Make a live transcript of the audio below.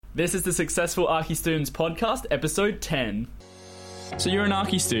This is the Successful Archi Students Podcast, episode 10. So you're an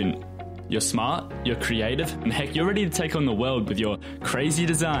Archi student. You're smart, you're creative, and heck, you're ready to take on the world with your crazy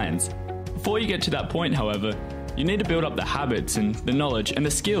designs. Before you get to that point, however, you need to build up the habits and the knowledge and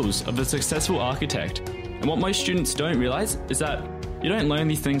the skills of a successful architect. And what most students don't realize is that you don't learn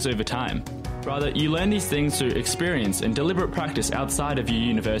these things over time. Rather, you learn these things through experience and deliberate practice outside of your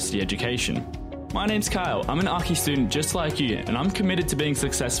university education. My name's Kyle, I'm an Archi student just like you, and I'm committed to being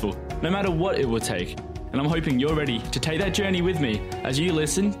successful, no matter what it will take. And I'm hoping you're ready to take that journey with me as you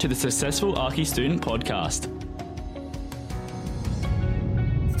listen to the Successful Archi Student Podcast.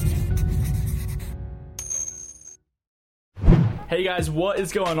 Hey guys, what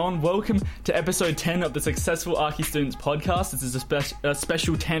is going on? Welcome to episode 10 of the Successful Archi Students Podcast. This is a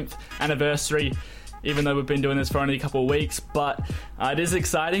special 10th anniversary, even though we've been doing this for only a couple of weeks, but it is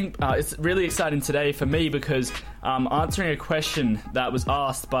exciting. It's really exciting today for me because I'm answering a question that was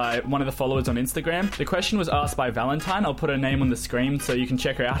asked by one of the followers on Instagram. The question was asked by Valentine. I'll put her name on the screen so you can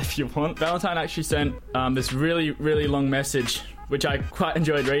check her out if you want. Valentine actually sent this really long message, which I quite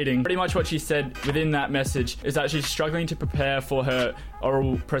enjoyed reading. Pretty much what she said within that message is that she's struggling to prepare for her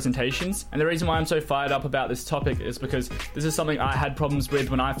oral presentations. And the reason why I'm so fired up about this topic is because this is something I had problems with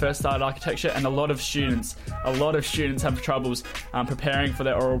when I first started architecture, and a lot of students have troubles preparing for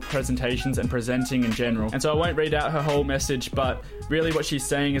their oral presentations and presenting in general. And so I won't read out her whole message, but really what she's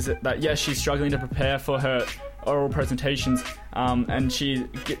saying is that yes, she's struggling to prepare for her oral presentations, and she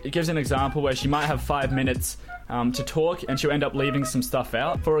gives an example where she might have 5 minutes to talk, and she'll end up leaving some stuff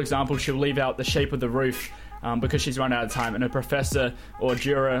out. For example, she'll leave out the shape of the roof because she's run out of time, and a professor or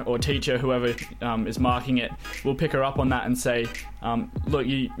juror or teacher, whoever is marking it, will pick her up on that and say, look,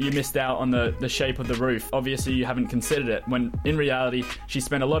 you missed out on the shape of the roof. Obviously, you haven't considered it, when in reality, she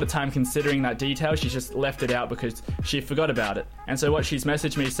spent a lot of time considering that detail. She's just left it out because she forgot about it. And so what she's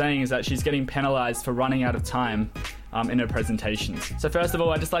messaged me saying is that she's getting penalized for running out of time in her presentations. So first of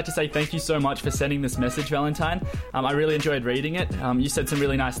all, I'd just like to say thank you so much for sending this message, Valentine. I really enjoyed reading it. You said some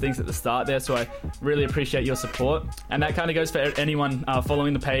really nice things at the start there, so I really appreciate your support. And that kind of goes for anyone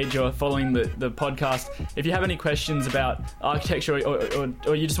following the page or following the podcast. If you have any questions about architecture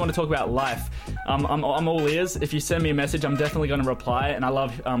or you just want to talk about life, I'm all ears. If you send me a message, I'm definitely going to reply, and I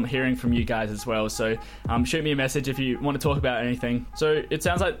love hearing from you guys as well. So shoot me a message if you want to talk about anything. So it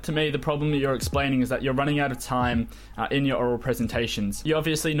sounds like to me the problem that you're explaining is that you're running out of time in your oral presentations. You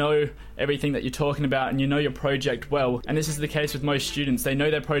obviously know everything that you're talking about, and you know your project well, and this is the case with most students. They know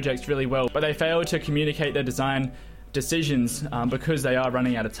their projects really well, but they fail to communicate their design decisions because they are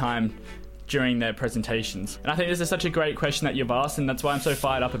running out of time during their presentations. And I think this is such a great question that you've asked, and that's why I'm so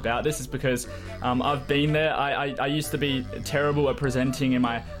fired up about this, is because I've been there. I used to be terrible at presenting in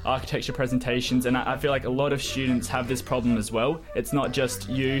my architecture presentations, and I feel like a lot of students have this problem as well. It's not just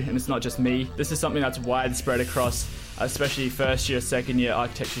you, and it's not just me. This is something that's widespread across especially first year, second year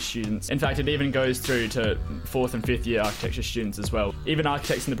architecture students. In fact, it even goes through to fourth and fifth year architecture students as well. Even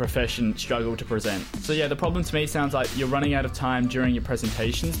architects in the profession struggle to present. So yeah, the problem to me sounds like you're running out of time during your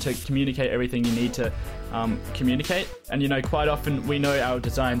presentations to communicate everything you need to communicate. And you know, quite often we know our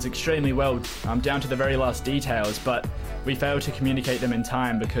designs extremely well, down to the very last details, but we fail to communicate them in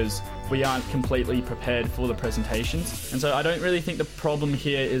time because we aren't completely prepared for the presentations. And so I don't really think the problem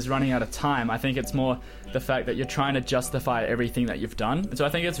here is running out of time. I think it's more the fact that you're trying to justify everything that you've done. And so I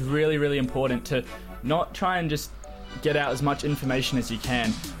think it's really important to not try and just get out as much information as you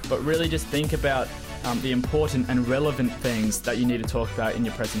can, but really just think about the important and relevant things that you need to talk about in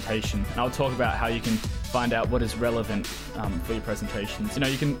your presentation. And I'll talk about how you can find out what is relevant for your presentations. You know,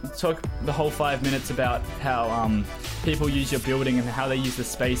 you can talk the whole 5 minutes about how people use your building and how they use the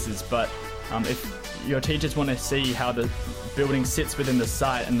spaces, but if your teachers want to see how the building sits within the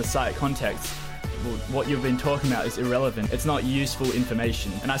site and the site context, what you've been talking about is irrelevant. It's not useful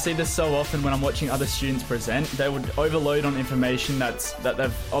information. And I see this so often when I'm watching other students present. They would overload on information that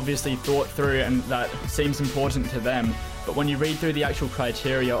they've obviously thought through and that seems important to them. But when you read through the actual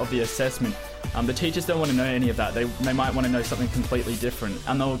criteria of the assessment, the teachers don't want to know any of that. They might want to know something completely different,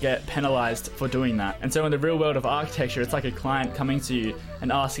 and they'll get penalized for doing that. And so in the real world of architecture, it's like a client coming to you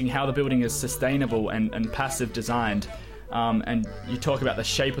and asking how the building is sustainable and passive designed. And you talk about the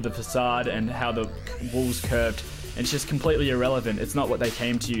shape of the facade and how the wall's curved. And it's just completely irrelevant. It's not what they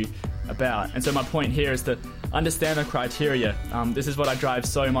came to you about. And so my point here is that understand the criteria. This is what I drive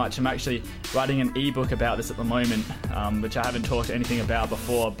so much. I'm actually writing an ebook about this at the moment, which I haven't talked anything about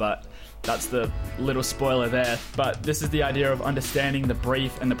before, but that's the little spoiler there. But this is the idea of understanding the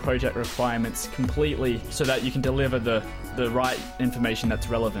brief and the project requirements completely so that you can deliver the right information that's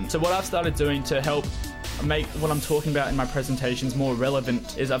relevant. So what I've started doing to help make what I'm talking about in my presentations more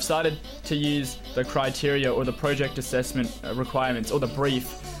relevant is I've started to use the criteria or the project assessment requirements or the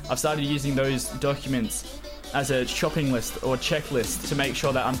brief. I've started using those documents as a shopping list or checklist to make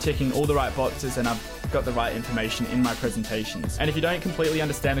sure that I'm ticking all the right boxes and I've got the right information in my presentations. And if you don't completely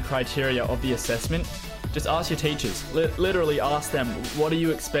understand the criteria of the assessment, just ask your teachers. Literally ask them, what are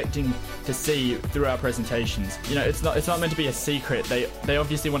you expecting to see through our presentations? You know, it's not meant to be a secret. They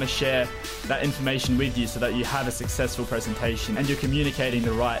obviously want to share that information with you so that you have a successful presentation and you're communicating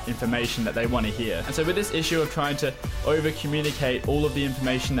the right information that they want to hear. And so with this issue of trying to over-communicate all of the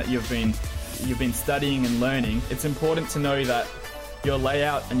information that you've been studying and learning, it's important to know that your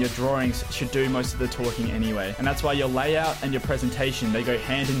layout and your drawings should do most of the talking anyway. And that's why your layout and your presentation, they go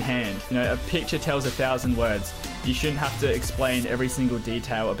hand in hand. You know, a picture tells 1,000 words. You shouldn't have to explain every single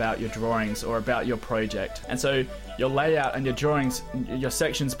detail about your drawings or about your project. And so your layout and your drawings, your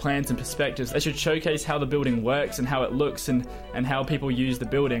sections, plans and perspectives, they should showcase how the building works and how it looks and how people use the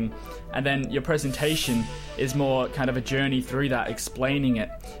building. And then your presentation is more kind of a journey through that, explaining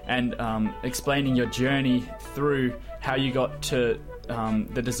it and explaining your journey through how you got to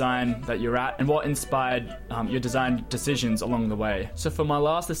the design that you're at and what inspired your design decisions along the way. So for my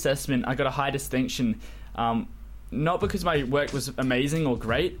last assessment, I got a high distinction, not because my work was amazing or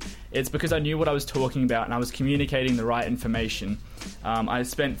great, it's because I knew what I was talking about and I was communicating the right information. I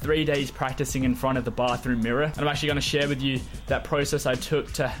spent 3 days practicing in front of the bathroom mirror, and I'm actually going to share with you that process I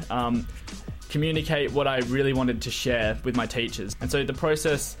took to communicate what I really wanted to share with my teachers. And so the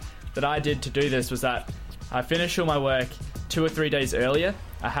process that I did to do this was that I finished all my work 2 or 3 days earlier.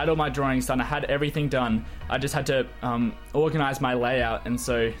 I had all my drawings done, I had everything done. I just had to organize my layout and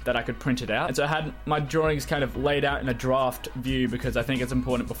so that I could print it out. And so I had my drawings kind of laid out in a draft view because I think it's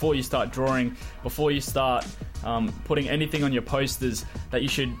important before you start drawing, before you start putting anything on your posters, that you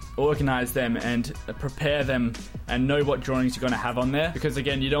should organize them and prepare them and know what drawings you're going to have on there. Because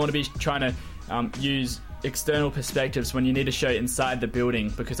again, you don't want to be trying to use external perspectives when you need to show inside the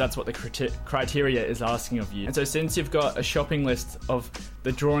building, because that's what the criteria is asking of you. And so since you've got a shopping list of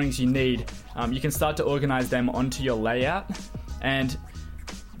the drawings you need, you can start to organize them onto your layout. And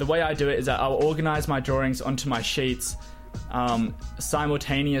the way I do it is that I'll organize my drawings onto my sheets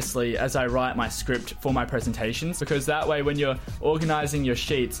simultaneously as I write my script for my presentations, because that way when you're organizing your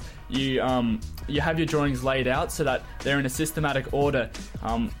sheets, you have your drawings laid out so that they're in a systematic order,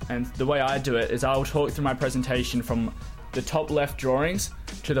 and the way I do it is I'll talk through my presentation from the top left drawings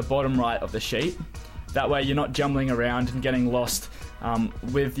to the bottom right of the sheet. That way you're not jumbling around and getting lost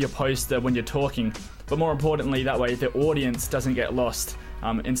with your poster when you're talking, but more importantly, that way the audience doesn't get lost.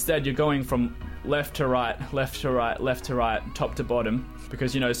 Instead, you're going from left to right, left to right, left to right, top to bottom,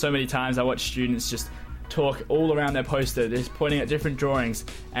 because, you know, so many times I watch students just talk all around their poster, they're pointing at different drawings,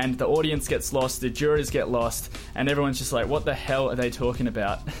 and the audience gets lost, the jurors get lost, and everyone's just like, what the hell are they talking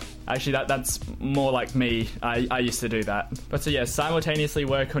about? Actually, that's more like me. I used to do that. But so yeah, simultaneously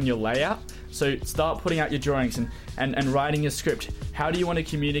work on your layout. So start putting out your drawings and writing your script. How do you want to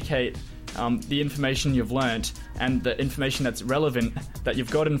communicate the information you've learned and the information that's relevant that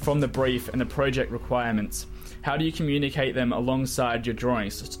you've gotten from the brief and the project requirements? How do you communicate them alongside your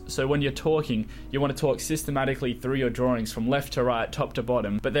drawings? So when you're talking, you want to talk systematically through your drawings from left to right, top to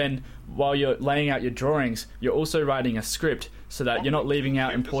bottom. But then while you're laying out your drawings, you're also writing a script so that you're not leaving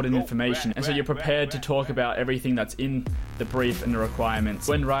out important information. And so you're prepared to talk about everything that's in the brief and the requirements.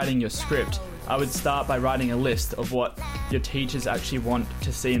 When writing your script, I would start by writing a list of what your teachers actually want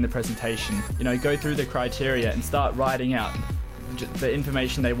to see in the presentation. You know, go through the criteria and start writing out the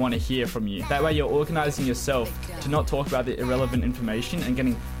information they want to hear from you. That way you're organizing yourself to not talk about the irrelevant information and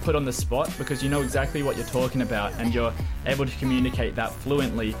getting put on the spot, because you know exactly what you're talking about and you're able to communicate that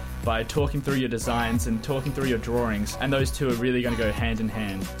fluently by talking through your designs and talking through your drawings, and those two are really going to go hand in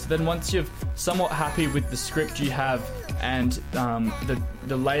hand. So then once you're somewhat happy with the script you have and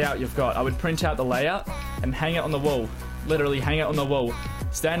the layout you've got, I would print out the layout and hang it on the wall. Literally hang it on the wall.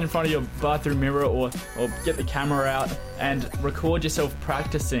 Stand in front of your bathroom mirror or get the camera out and record yourself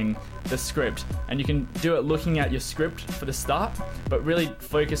practicing the script. And you can do it looking at your script for the start, but really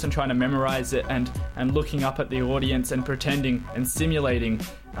focus on trying to memorize it and looking up at the audience and pretending and simulating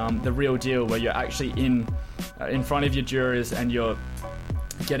the real deal, where you're actually in front of your jurors and you're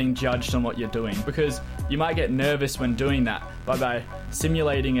getting judged on what you're doing. Because you might get nervous when doing that, but by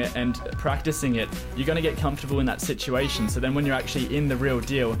simulating it and practicing it, you're going to get comfortable in that situation. So then when you're actually in the real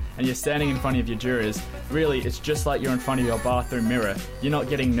deal and you're standing in front of your jurors, really it's just like you're in front of your bathroom mirror. You're not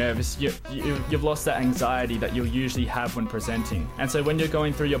getting nervous. You've lost that anxiety that you'll usually have when presenting. And so when you're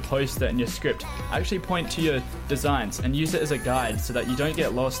going through your poster and your script, actually point to your designs and use it as a guide so that you don't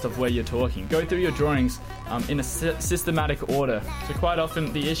get lost of where you're talking. Go through your drawings in a systematic order. So quite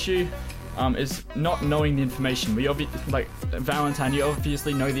often the issue is not knowing the information. Like Valentine, you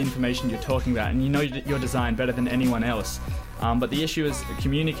obviously know the information you're talking about and you know your design better than anyone else. But the issue is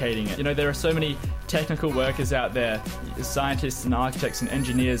communicating it. You know, there are so many technical workers out there, scientists and architects and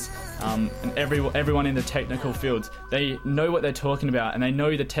engineers, and everyone in the technical fields. They know what they're talking about and they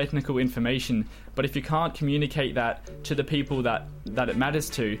know the technical information. But if you can't communicate that to the people that it matters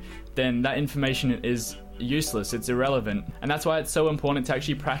to, then that information is useless, it's irrelevant. And that's why it's so important to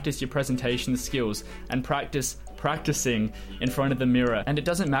actually practice your presentation skills and practicing in front of the mirror. And it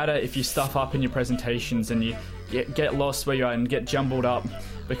doesn't matter if you stuff up in your presentations and you get lost where you are and get jumbled up,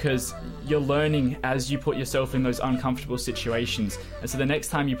 because you're learning as you put yourself in those uncomfortable situations. And so the next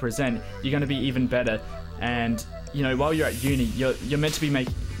time you present, you're going to be even better. And you know, while you're at uni, you're meant to be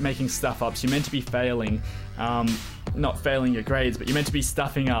making stuff ups. You're meant to be failing, not failing your grades, but you're meant to be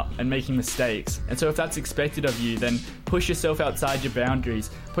stuffing up and making mistakes. And so if that's expected of you, then push yourself outside your boundaries,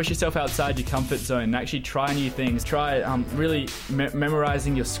 push yourself outside your comfort zone, and actually try new things. Try really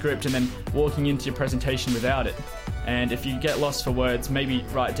memorizing your script and then walking into your presentation without it. And if you get lost for words, maybe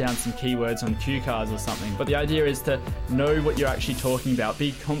write down some keywords on cue cards or something. But the idea is to know what you're actually talking about.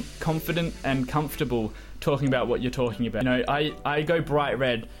 Be confident and comfortable talking about what you're talking about. You know, I go bright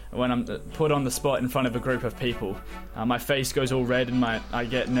red when I'm put on the spot in front of a group of people. My face goes all red and I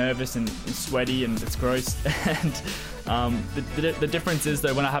get nervous and sweaty and it's gross. And the difference is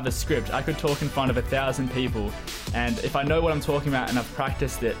though, when I have a script, I could talk in front of 1,000 people, and if I know what I'm talking about and I've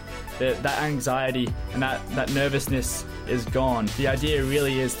practiced it, that anxiety and that nervousness is gone. The idea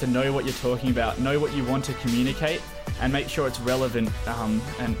really is to know what you're talking about, know what you want to communicate, and make sure it's relevant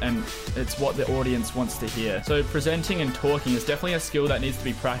and it's what the audience wants to hear. So presenting and talking is definitely a skill that needs to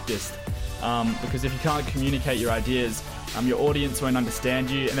be practiced, because if you can't communicate your ideas, your audience won't understand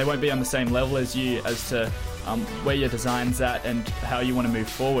you and they won't be on the same level as you as to where your design's at and how you want to move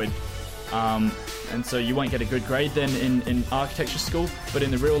forward. And so you won't get a good grade then in architecture school, but in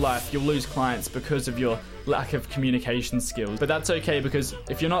the real life you'll lose clients because of your lack of communication skills. But that's okay, because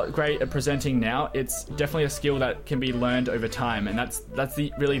if you're not great at presenting now, it's definitely a skill that can be learned over time, and that's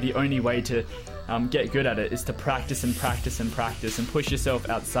really the only way to get good at it, is to practice and practice and practice and push yourself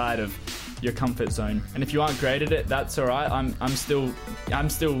outside of your comfort zone. And if you aren't great at it, that's all right. I'm still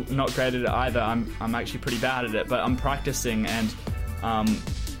not great at it either. I'm actually pretty bad at it, but I'm practicing, and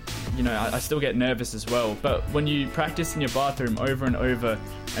you know, I still get nervous as well. But when you practice in your bathroom over and over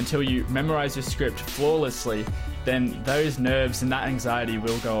until you memorize your script flawlessly, then those nerves and that anxiety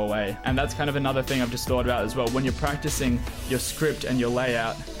will go away. And that's kind of another thing I've just thought about as well. When you're practicing your script and your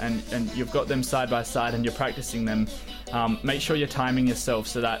layout and you've got them side by side and you're practicing them, make sure you're timing yourself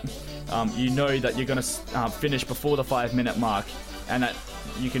so that you know that you're going to finish before the 5-minute mark, and that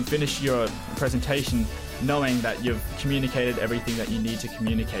you can finish your presentation knowing that you've communicated everything that you need to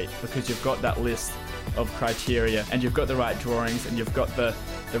communicate, because you've got that list of criteria and you've got the right drawings and you've got the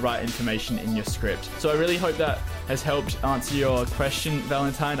right information in your script. So I really hope that has helped answer your question,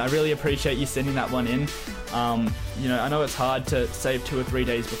 Valentine. I really appreciate you sending that one in. You know, I know it's hard to save 2 or 3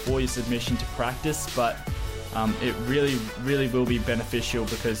 days before your submission to practice, but it really will be beneficial,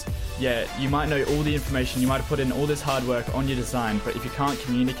 because yeah, you might know all the information, you might have put in all this hard work on your design, but if you can't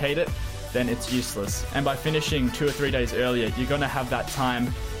communicate it, then it's useless. And by finishing 2 or 3 days earlier, you're going to have that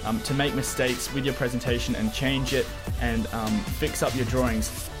time to make mistakes with your presentation and change it and fix up your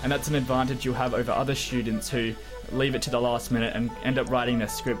drawings. And that's an advantage you'll have over other students who leave it to the last minute and end up writing their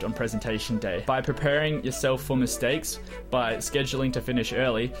script on presentation day. By preparing yourself for mistakes, by scheduling to finish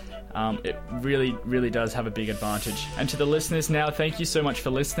early, it really does have a big advantage. And to the listeners now, thank you so much for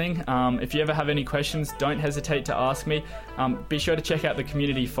listening. If you ever have any questions, don't hesitate to ask me. Be sure to check out the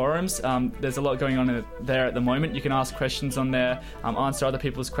community forums. There's a lot going on there at the moment. You can ask questions on there, answer other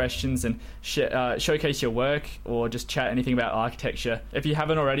people's questions, and showcase your work, or just chat anything about architecture. If you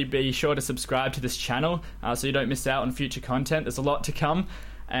haven't already, be sure to subscribe to this channel so you don't miss out on future content. There's a lot to come.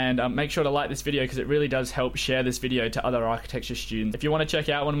 And make sure to like this video, because it really does help share this video to other architecture students. If you want to check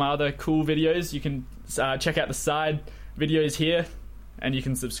out one of my other cool videos, you can check out the side videos here, and you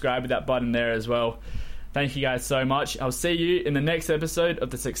can subscribe with that button there as well. Thank you guys so much. I'll see you in the next episode of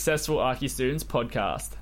the Successful Archi Students podcast.